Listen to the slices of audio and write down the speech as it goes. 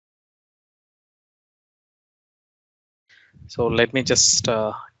So let me just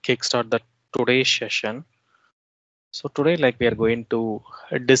kickstart the today's session. So today, like we are going to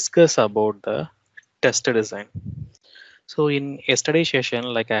discuss about the test design. So in yesterday's session,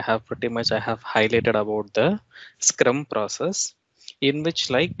 like I have highlighted about the Scrum process, in which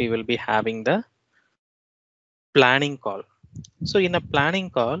like we will be having the planning call. So in a planning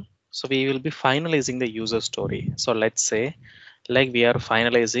call, so we will be finalizing the user story. So let's say like we are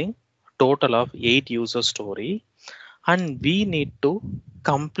finalizing total of 8 user story, and we need to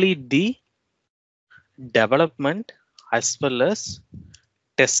complete the development as well as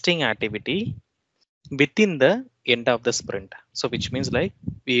testing activity within the end of the sprint. So which means like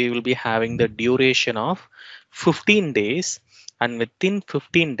we will be having the duration of 15 days, and within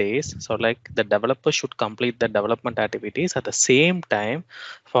 15 days, so like the developer should complete the development activities at the same time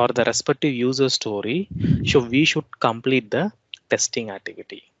for the respective user story. So we should complete the testing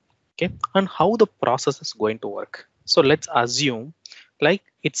activity. Okay, and how the process is going to work. So let's assume like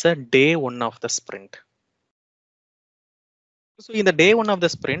it's a day one of the sprint. So in the day one of the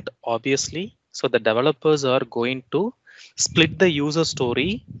sprint, obviously, so the developers are going to split the user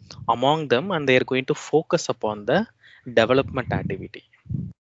story among them, and they are going to focus upon the development activity.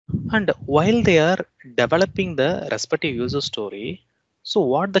 And while they are developing the respective user story, so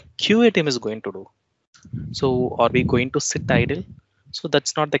what the QA team is going to do? So are we going to sit idle? So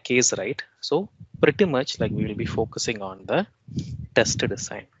that's not the case, right? So pretty much like we will be focusing on the test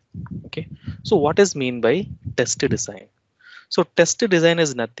design. Okay. So what is mean by test design? So test design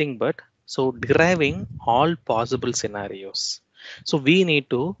is nothing but so deriving all possible scenarios. So we need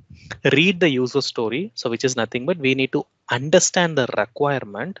to read the user story. So which is nothing but we need to understand the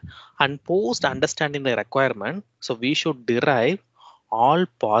requirement, and post understanding the requirement. So we should derive all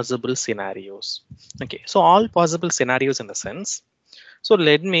possible scenarios. Okay. So all possible scenarios in the sense. So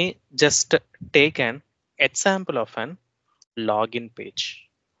let me just take an example of an login page.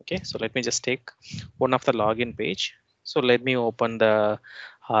 Okay. So let me just take one of the login page. So let me open the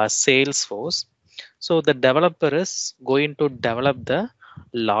Salesforce. So the developer is going to develop the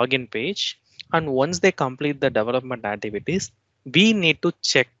login page, and once they complete the development activities, we need to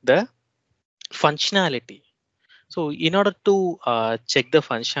check the functionality. So in order to check the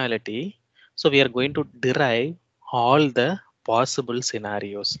functionality, so we are going to derive all the possible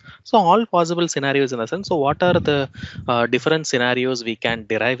scenarios. So all possible scenarios in the sense. So what are the different scenarios we can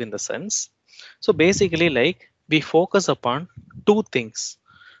derive in the sense? So basically like we focus upon two things.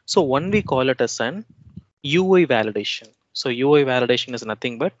 So one we call it as an UI validation. So UI validation is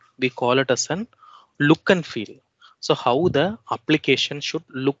nothing but we call it as an look and feel. So how the application should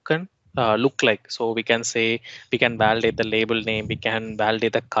look and look like. So we can say we can validate the label name, we can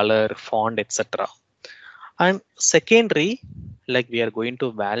validate the color, font, etc. And secondary, like we are going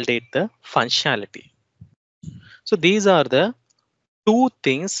to validate the functionality. So these are the two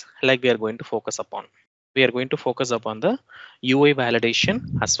things like we are going to focus upon. We are going to focus upon the UI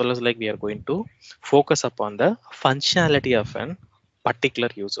validation, as well as like we are going to focus upon the functionality of an particular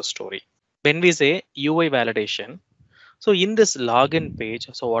user story. When we say UI validation, so in this login page,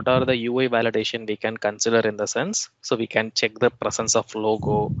 so what are the UI validation we can consider in the sense? So we can check the presence of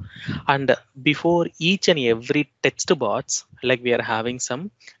logo, and before each and every text box, like we are having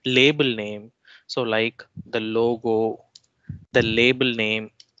some label name. So like the logo, the label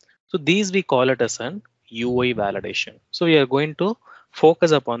name. So these we call it as an UI validation. So we are going to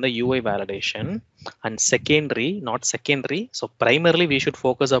focus upon the UI validation, and secondary, not secondary. So primarily we should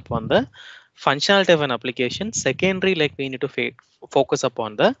focus upon the functionality of an application. Secondary, like we need to focus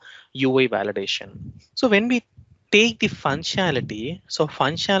upon the UI validation. So when we take the functionality, so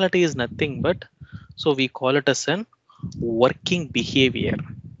functionality is nothing but, so we call it as an working behavior.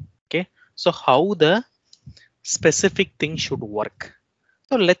 Okay. So how the specific thing should work.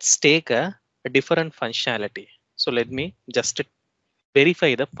 So let's take a different functionality. So let me just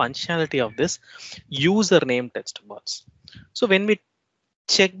verify the functionality of this username text box. So when we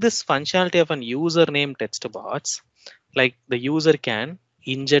check this functionality of an username text box, like the user can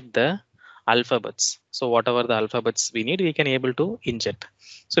inject the alphabets. So whatever the alphabets we need, we can able to inject.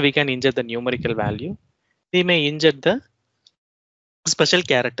 So we can inject the numerical value. We may inject the special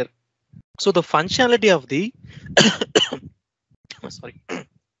character. So the functionality of the sorry.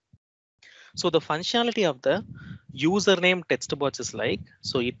 So the functionality of the username text box is like,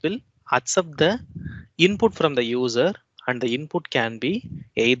 so it will accept the input from the user, and the input can be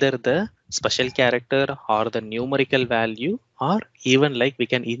either the special character or the numerical value, or even like we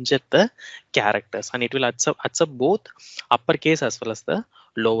can inject the characters, and it will accept both uppercase as well as the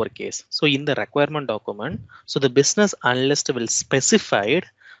lowercase. So in the requirement document, so the business analyst will specify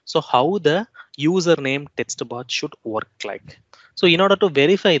So how the username text bot should work like. So in order to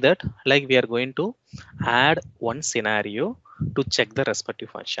verify that, like we are going to add one scenario to check the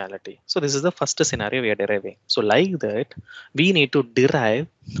respective functionality. So this is the first scenario we are deriving. So like that, we need to derive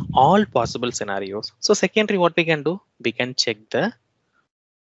all possible scenarios. So secondary, what we can do, we can check the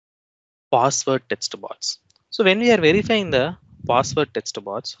password text bots. So when we are verifying the password text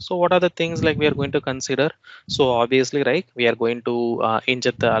bots, so what are the things like we are going to consider? So obviously, right, we are going to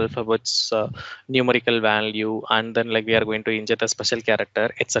inject the alphabets numerical value, and then like we are going to inject a special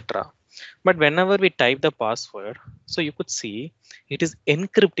character, etc. But whenever we type the password, so you could see it is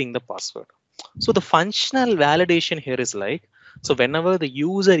encrypting the password. So the functional validation here is like, so whenever the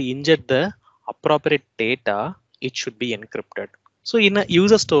user inject the appropriate data, it should be encrypted. So in a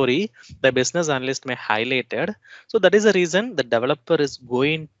user story, the business analyst may highlight it. So that is the reason the developer is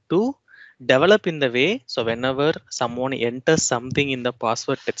going to develop in the way. So whenever someone enters something in the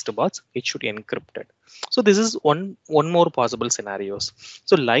password text box, it should encrypt it. So this is one more possible scenarios.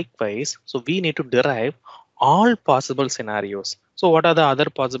 So likewise, so we need to derive all possible scenarios. So what are the other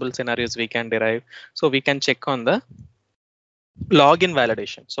possible scenarios we can derive? So we can check on the login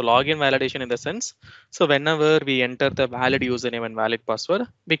validation. So login validation in the sense, so whenever we enter the valid username and valid password,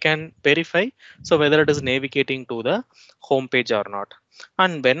 we can verify so whether it is navigating to the home page or not.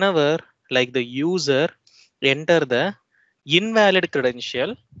 And whenever like the user enter the invalid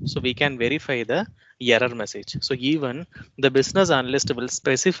credential, so we can verify the error message. So even the business analyst will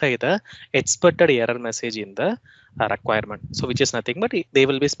specify the expected error message in the requirement. So which is nothing but they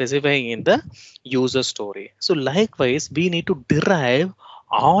will be specifying in the user story. So likewise, we need to derive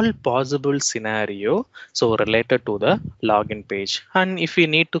all possible scenario so related to the login page. And if we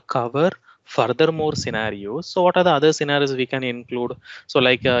need to cover furthermore scenarios, so what are the other scenarios we can include? So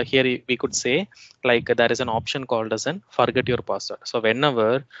like here we could say like there is an option called as an forget your password. So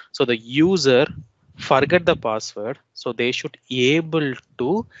whenever so the user forget the password, so they should able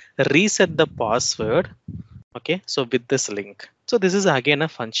to reset the password. Okay, so with this link. So this is again a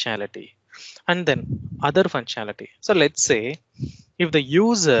functionality. And then other functionality. So let's say if the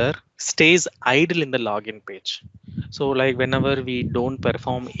user stays idle in the login page. So like whenever we don't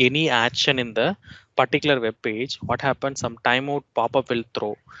perform any action in the particular web page, what happens? Some timeout pop-up will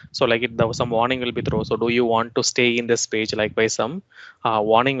throw. So like some warning will be thrown. So do you want to stay in this page? Like by some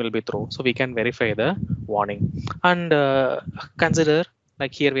warning will be thrown. So we can verify the warning and consider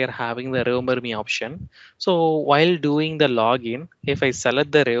like here we are having the remember me option. So while doing the login, if I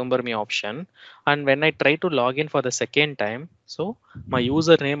select the remember me option and when I try to log in for the second time, so my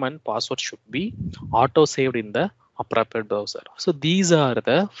username and password should be auto saved in the appropriate browser. So these are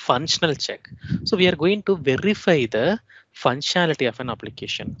the functional check. So we are going to verify the functionality of an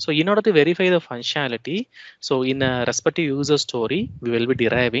application. So in order to verify the functionality, so in a respective user story, we will be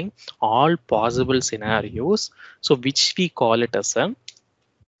deriving all possible scenarios. So which we call it as a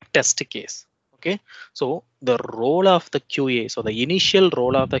test case. Okay, so the role of the QA, so the initial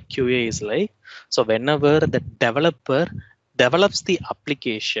role of the QA is like, so whenever the developer develops the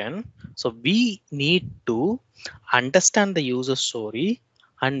application, so we need to understand the user story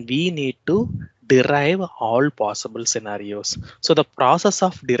and we need to derive all possible scenarios. So the process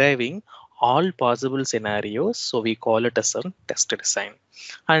of deriving all possible scenarios, so we call it as a test design.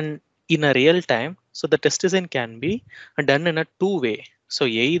 And in a real time, so the test design can be done in a two-way. So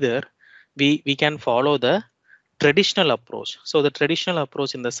either we can follow the traditional approach. So the traditional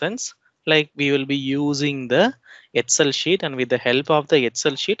approach in the sense like we will be using the Excel sheet, and with the help of the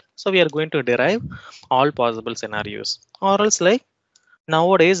Excel sheet, so we are going to derive all possible scenarios. Or else like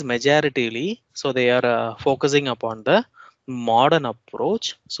nowadays majoritarily, so they are focusing upon the modern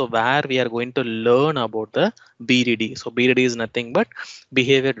approach, so where we are going to learn about the BDD. So BDD is nothing but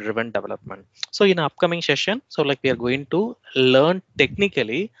behavior driven development. So in upcoming session, so like we are going to learn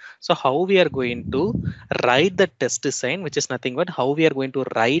technically, so how we are going to write the test design, which is nothing but how we are going to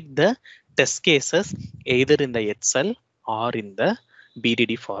write the test cases either in the Excel or in the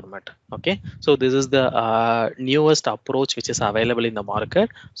BDD format. Okay, so this is the newest approach which is available in the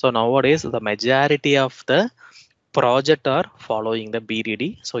market. So nowadays the majority of the project are following the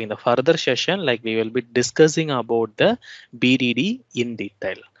BDD. So in the further session, like we will be discussing about the BDD in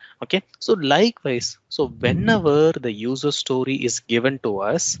detail. Okay, so likewise, so whenever the user story is given to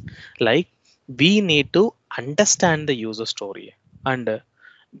us, like we need to understand the user story. And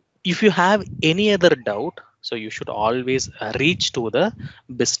if you have any other doubt, so you should always reach to the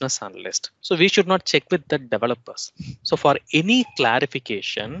business analyst. So we should not check with the developers. So for any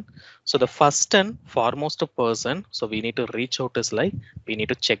clarification, so the first and foremost person, so we need to reach out is like we need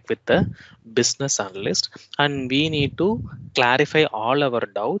to check with the business analyst, and we need to clarify all our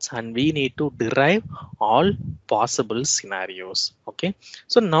doubts, and we need to derive all possible scenarios. Okay,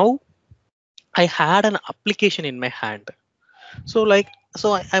 so now I had an application in my hand. So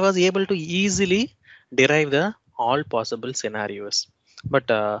I was able to easily derive the all possible scenarios. But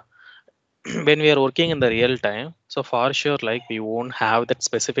when we are working in the real time, so for sure, like we won't have that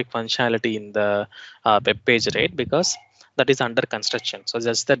specific functionality in the web page, right? Because that is under construction. So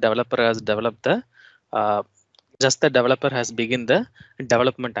just the developer has developed the just the developer has begun the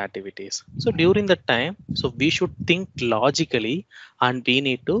development activities. So during the time, so we should think logically, and we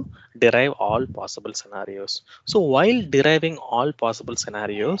need to derive all possible scenarios. So while deriving all possible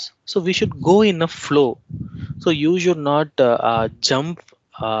scenarios, so we should go in a flow. So you should not jump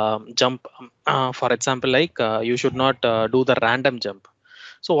for example, like you should not do the random jump.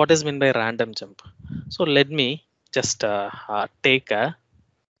 So what is meant by random jump? So let me just take a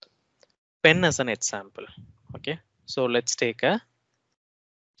pen as an example. Okay, so let's take a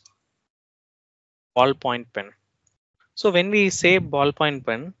ballpoint pen. So when we say ballpoint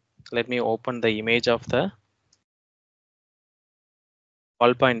pen, let me open the image of the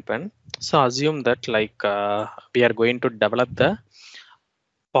ballpoint pen. So assume that like we are going to develop the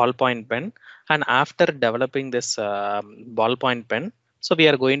ballpoint pen, and after developing this ballpoint pen, so we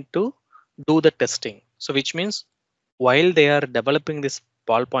are going to do the testing. So which means while they are developing this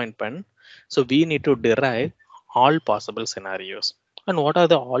ballpoint pen, so we need to derive all possible scenarios. And what are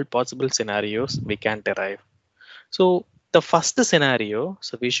the all possible scenarios we can derive? So the first scenario,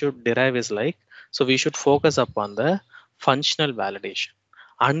 so we should derive is like, so we should focus upon the functional validation,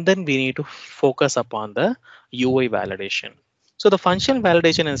 and then we need to focus upon the UI validation. So the functional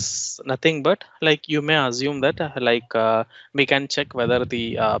validation is nothing but like you may assume that we can check whether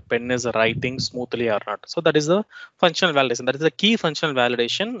the pen is writing smoothly or not. So that is the functional validation. That is the key functional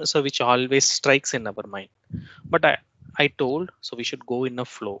validation. So which always strikes in our mind. But I told, so we should go in a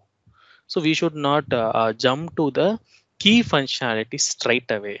flow. So we should not jump to the key functionality straight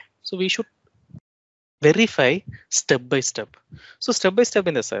away. So we should verify step by step. So step by step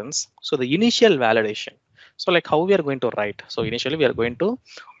in the sense, so the initial validation. So like how we are going to write. So initially we are going to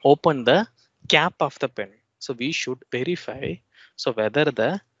open the cap of the pen. So we should verify so whether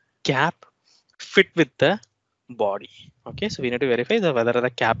the cap fit with the body. Okay, so we need to verify whether the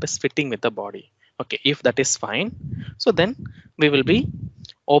cap is fitting with the body. Okay, if that is fine, so then we will be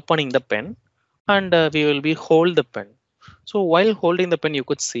opening the pen, and we will be hold the pen. So while holding the pen, you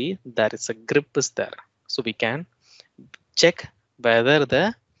could see there is a grip is there. So we can check whether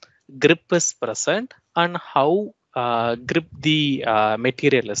the grip is present and how grip the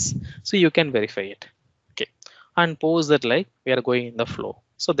material is. So you can verify it. Okay, and pose that like we are going in the flow.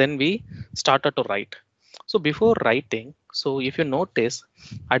 So then we started to write. So before writing, so if you notice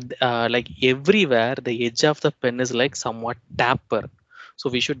at like everywhere the edge of the pen is like somewhat taper. So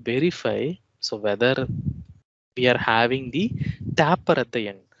we should verify so whether we are having the taper at the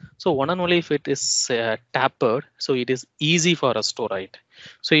end. So one and only if it is tapered, so it is easy for us to write.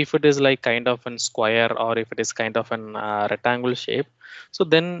 So if it is like kind of a square, or if it is kind of an rectangle shape, so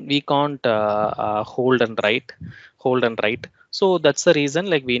then we can't hold and write. So that's the reason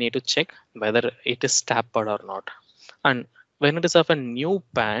like we need to check whether it is tapered or not. And when it is of a new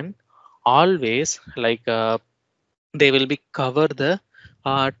pen, always like they will be cover the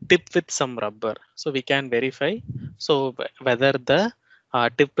tip with some rubber. So we can verify so whether the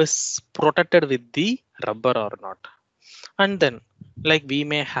tip is protected with the rubber or not. And then like we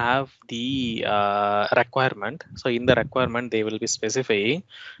may have the requirement. So in the requirement they will be specifying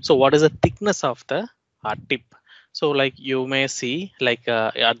so what is the thickness of the tip. So like you may see like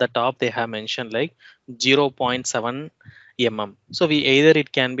at the top they have mentioned like 0.7 mm. So we either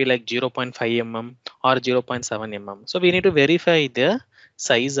it can be like 0.5 mm or 0.7 mm. So we need to verify the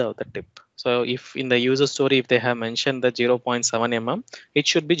size of the tip. So if in the user story, if they have mentioned the 0.7 mm, it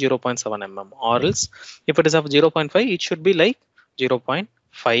should be 0.7 mm, or else if it is of 0.5, it should be like 0.5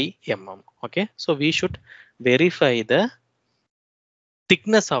 mm. Okay, so we should verify the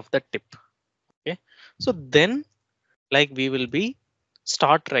thickness of the tip. Okay, so then like we will be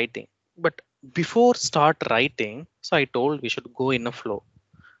start writing. But before start writing, so I told we should go in a flow.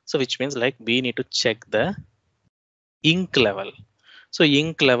 So which means like we need to check the ink level. So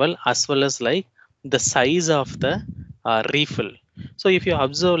ink level as well as like the size of the refill. So if you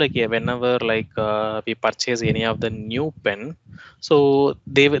observe like whenever like we purchase any of the new pen, So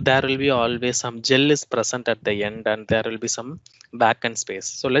there will be always some gel is present at the end, and there will be some backend space.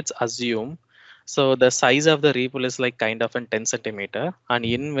 So let's assume, so the size of the refill is like kind of in 10 centimeter, and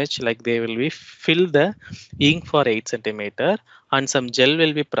in which like they will be fill the ink for 8 centimeter, and some gel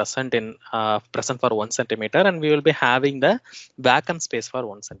will be present in present for 1 centimeter, and we will be having the backend space for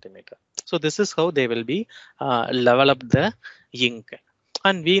 1 centimeter. So this is how they will be level up the ink,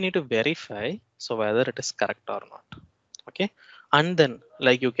 and we need to verify so whether it is correct or not. Okay, and then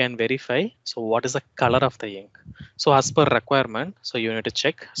like you can verify so what is the color of the ink. So as per requirement, so you need to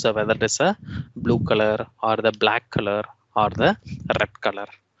check so whether it is a blue color or the black color or the red color.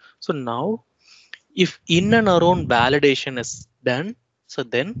 So now if in and around validation is done, so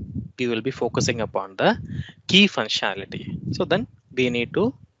then we will be focusing upon the key functionality. So then we need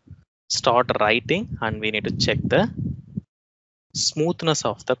to start writing, and we need to check the smoothness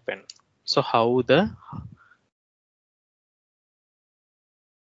of the pen. So how the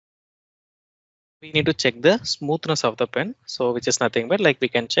we need to check the smoothness of the pen, so which is nothing but like we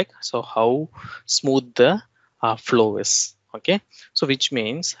can check so how smooth the flow is. Okay, so which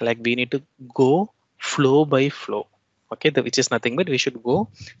means like we need to go flow by flow. Okay, which is nothing but we should go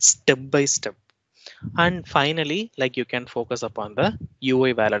step by step. And finally, like you can focus upon the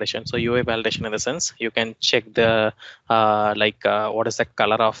UI validation. So UI validation in the sense you can check the what is the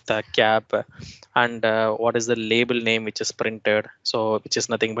color of the cap, and what is the label name which is printed. So which is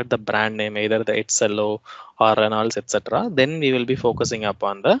nothing but the brand name, either the Itzello or Reynolds, etc. Then we will be focusing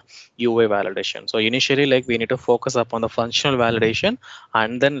upon the UI validation. So initially, like we need to focus upon the functional validation,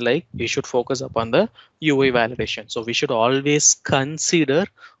 and then like we should focus upon the UI validation. So we should always consider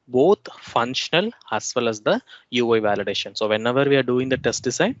both functional as well as the UI validation. So whenever we are doing the test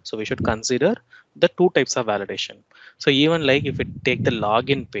design, so we should consider the two types of validation. So even like if we take the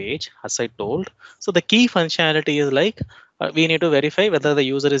login page, as I told, so the key functionality is like we need to verify whether the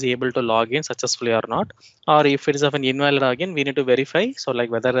user is able to log in successfully or not, or if it is of an invalid login, we need to verify so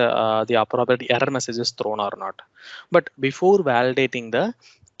like whether the appropriate error message is thrown or not. But before validating the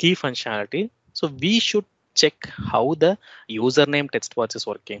key functionality, so we should check how the username text box is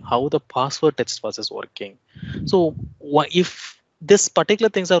working, how the password text box is working. So if this particular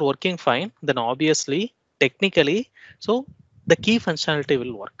things are working fine, then obviously technically so the key functionality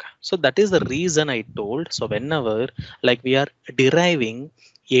will work. So that is the reason I told, so whenever like we are deriving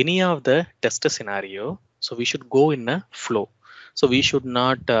any of the test scenario, so we should go in a flow. So we should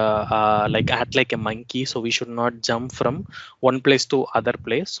not like act like a monkey. So we should not jump from one place to other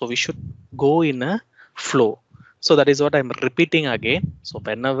place. So we should go in a flow. So that is what I'm repeating again. So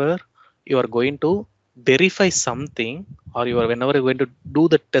whenever you are going to verify something, or whenever you're going to do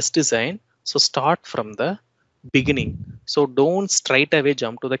the test design, so start from the beginning. So don't straight away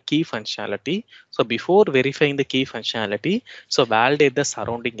jump to the key functionality. So before verifying the key functionality, so validate the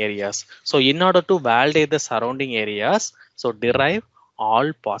surrounding areas. So in order to validate the surrounding areas, so derive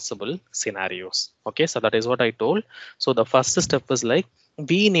all possible scenarios. Okay, so that is what I told. So the first step was like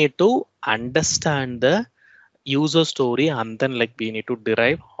we need to understand the user story, and then like we need to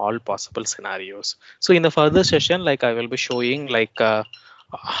derive all possible scenarios. So in the further session, like I will be showing like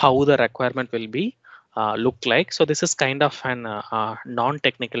how the requirement will be look like. So this is kind of an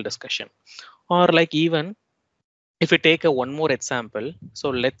non-technical discussion. Or like even if we take a one more example, so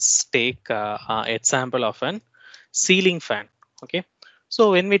let's take example of an ceiling fan. Okay,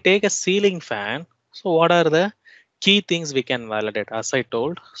 so when we take a ceiling fan, so what are the key things we can validate? As I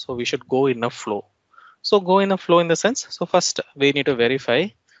told, so we should go in a flow. So go in a flow in the sense, so first we need to verify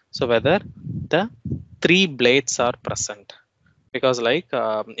so whether the 3 blades are present, because like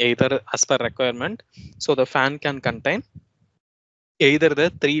either as per requirement, so the fan can contain either the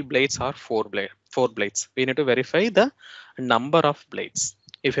 3 blades or 4 blades. We need to verify the number of blades.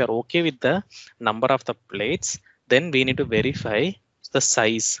 If you are okay with the number of the blades, then we need to verify the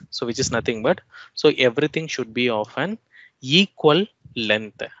size. So which is nothing but, so everything should be of an equal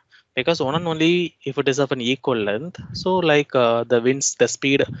length, because one and only if it is of an equal length, so like the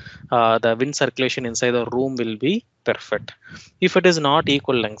speed, the wind circulation inside the room will be perfect. If it is not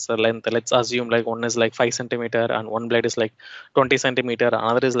equal length, let's assume like one is like 5 centimeter and one blade is like 20 centimeter,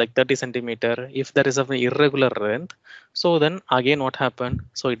 another is like 30 centimeter. If there is of an irregular length, so then again what happened?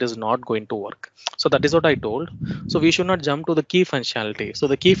 So it is not going to work. So that is what I told. So we should not jump to the key functionality. So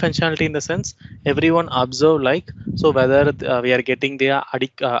the key functionality in the sense, everyone observe like, so whether we are getting the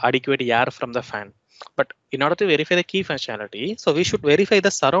adequate air from the fan. But in order to verify the key functionality, so we should verify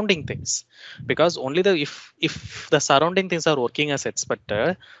the surrounding things, because only the if the surrounding things are working as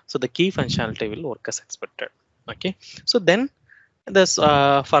expected, so the key functionality will work as expected. Okay, so then This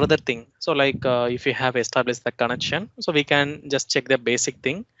further thing, so like if you have established the connection, so we can just check the basic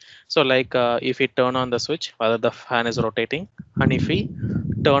thing. So like if we turn on the switch, whether the fan is rotating, and if we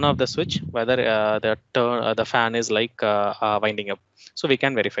turn off the switch, whether the fan is like winding up. So we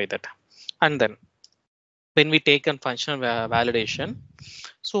can verify that. And then when we take a functional validation,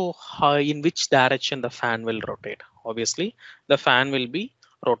 so in which direction the fan will rotate? Obviously the fan will be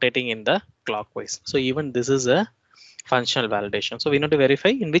rotating in the clockwise. So even this is a functional validation. So we need to verify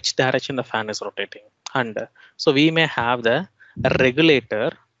in which direction the fan is rotating. And so we may have the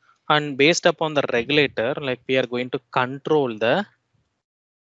regulator, and based upon the regulator, like we are going to control the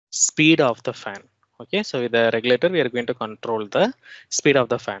speed of the fan. Okay, so with the regulator we are going to control the speed of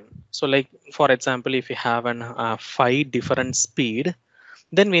the fan. So like for example, if you have an 5 different speed,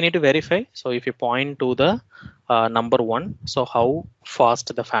 then we need to verify. So if you point to the number 1, so how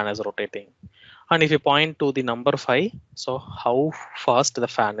fast the fan is rotating, and if you point to the number 5, so how fast the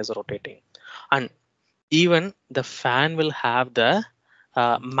fan is rotating. And even the fan will have the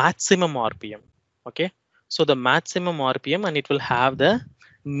maximum rpm. Okay, so the maximum rpm, and it will have the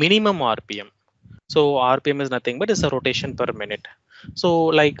minimum rpm. So rpm is nothing but it's a rotation per minute. So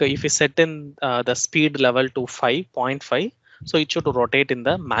like if you set in the speed level to 5.5, so it should rotate in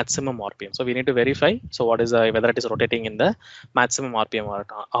the maximum rpm. So we need to verify, so what is whether it is rotating in the maximum rpm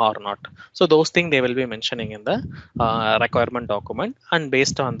or not. So those things they will be mentioning in the requirement document, and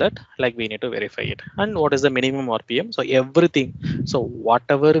based on that, like we need to verify it. And what is the minimum rpm? So everything, so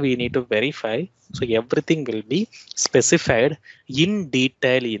whatever we need to verify, so everything will be specified in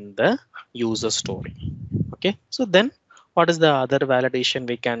detail in the user story. Okay, so then what is the other validation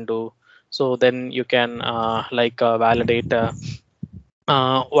we can do? So then you can validate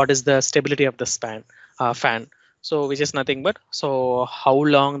what is the stability of the fan. So which is nothing but, so how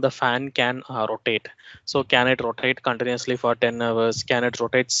long the fan can rotate. So can it rotate continuously for 10 hours? Can it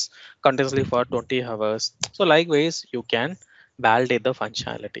rotates continuously for 20 hours? So likewise you can validate the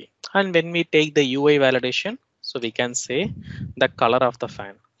functionality. And when we take the UI validation, so we can say the color of the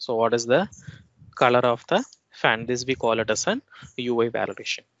fan. So what is the color of the fan? This we call it as an UI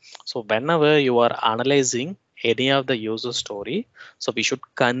validation. So whenever you are analyzing any of the user story, so we should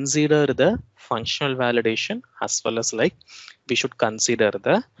consider the functional validation as well as like we should consider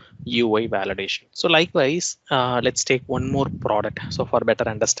the UI validation. So likewise, let's take one more product. So for better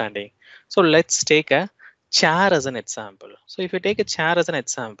understanding, so let's take a chair as an example. So if you take a chair as an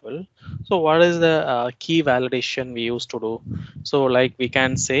example, so what is the key validation we used to do? So like we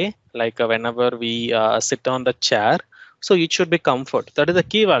can say like whenever we sit on the chair, so it should be comfort. That is the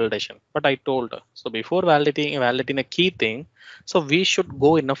key validation. But I told, so before validating a key thing, so we should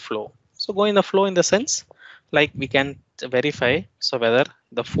go in a flow. So go in the flow in the sense like we can verify so whether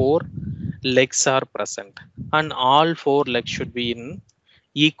the 4 legs are present and all 4 legs should be in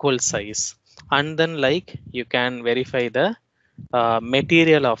equal size. And then like you can verify the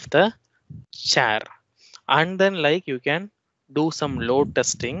material of the chair, and then like you can do some load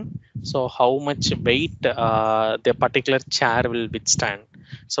testing. So how much weight the particular chair will withstand.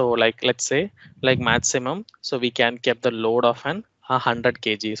 So like let's say like maximum, so we can keep the load of an 100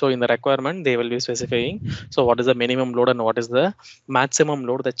 kg. So in the requirement they will be specifying, so what is the minimum load and what is the maximum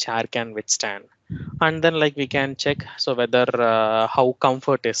load the chair can withstand. And then like we can check so whether how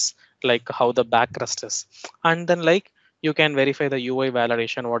comfort is, like how the backrest is. And then like you can verify the UI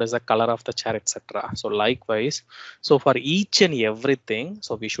validation, what is the color of the chair, etc. So likewise, so for each and everything,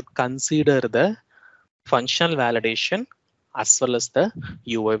 so we should consider the functional validation as well as the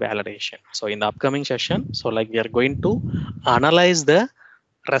UI validation. So in the upcoming session, so like we are going to analyze the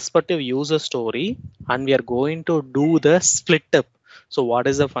respective user story, and we are going to do the split up. So what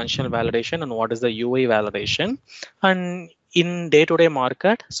is the functional validation and what is the UI validation? And in day-to-day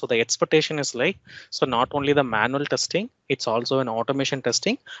market, so the expectation is like, so not only the manual testing, it's also an automation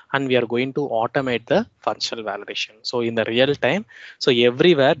testing, and we are going to automate the functional validation. So in the real time, so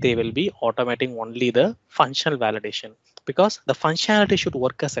everywhere they will be automating only the functional validation, because the functionality should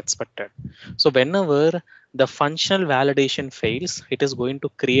work as expected. So whenever the functional validation fails, it is going to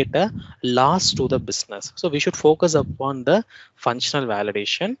create a loss to the business. So we should focus upon the functional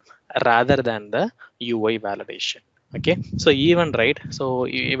validation rather than the UI validation. Okay, so even right, so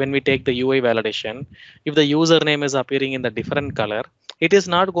when we take the UI validation, if the username is appearing in the different color, it is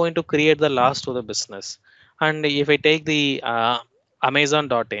not going to create the loss to the business. And if I take the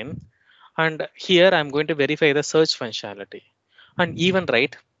amazon.in, and here I'm going to verify the search functionality. And even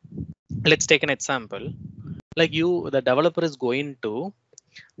right, let's take an example, like the developer is going to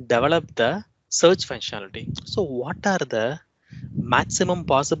develop the search functionality. So what are the maximum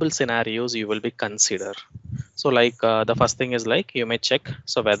possible scenarios you will be consider? So like the first thing is like you may check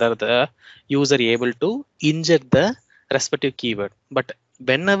so whether the user able to inject the respective keyword. But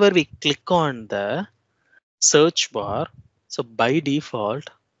whenever we click on the search bar, so by default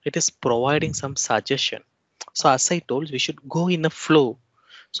it is providing some suggestion. So as I told, we should go in a flow.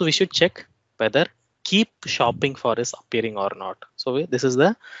 So we should check whether keep shopping for is appearing or not. So this is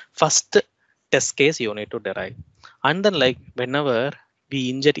the first test case you need to derive. And then like whenever we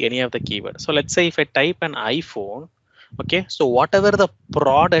inject any of the keyword. So let's say if I type an iPhone, okay, so whatever the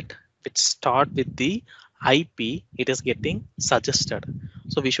product which start with the IP, it is getting suggested.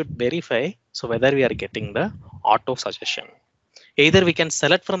 So we should verify so whether we are getting the auto suggestion. Either we can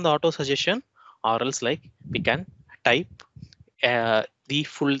select from the auto suggestion or else like we can type the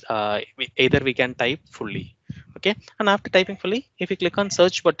full either we can type fully. Okay, and after typing fully, if you click on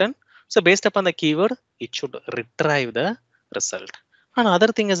search button, so based upon the keyword, it should retrieve the result. Another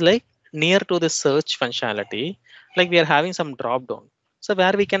thing is like near to the search functionality, like we are having some drop down. So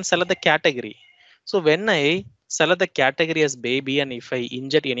where we can select the category. So when I select the category as baby and if I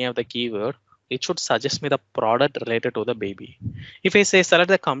inject any of the keyword, it should suggest me the product related to the baby. If I say select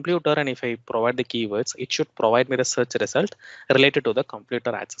the computer and if I provide the keywords, it should provide me the search result related to the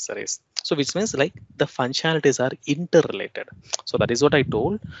computer accessories. So which means like the functionalities are interrelated. So that is what I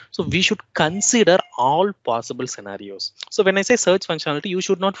told. So we should consider all possible scenarios. So when I say search functionality, you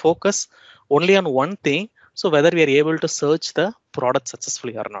should not focus only on one thing. So whether we are able to search the product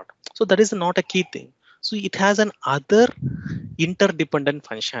successfully or not. So that is not a key thing. So it has an other interdependent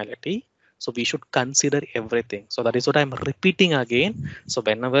functionality. So we should consider everything. So that is what I'm repeating again. So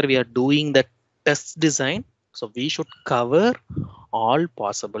whenever we are doing the test design, so we should cover all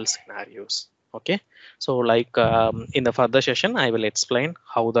possible scenarios. Okay, so like in the further session, I will explain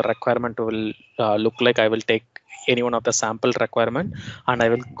how the requirement will look like. I will take any one of the sample requirement and I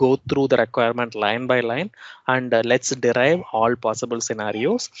will go through the requirement line by line and let's derive all possible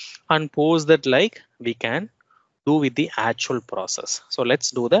scenarios and pose that like we can do with the actual process. So let's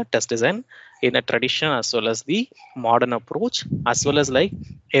do the test design in a traditional as well as the modern approach, as well as like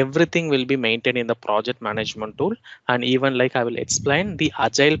everything will be maintained in the project management tool. And even like I will explain the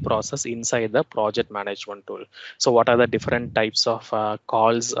agile process inside the project management tool. So what are the different types of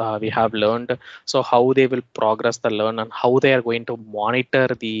calls we have learned, so how they will progress the learn and how they are going to monitor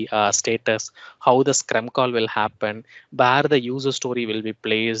the status, how the scrum call will happen, where the user story will be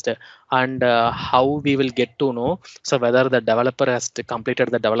placed, and how we will get to know so whether the developer has completed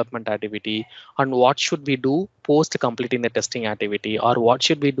the development activity and what should we do post completing the testing activity, or what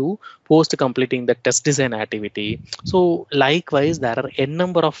should we do post completing the test design activity. So likewise there are n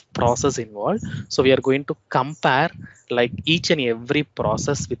number of process involved. So we are going to compare like each and every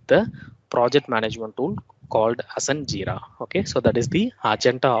process with the project management tool called as an Jira. Okay, so that is the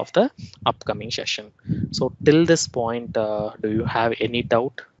agenda of the upcoming session. So till this point, do you have any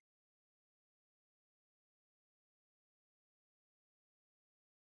doubt?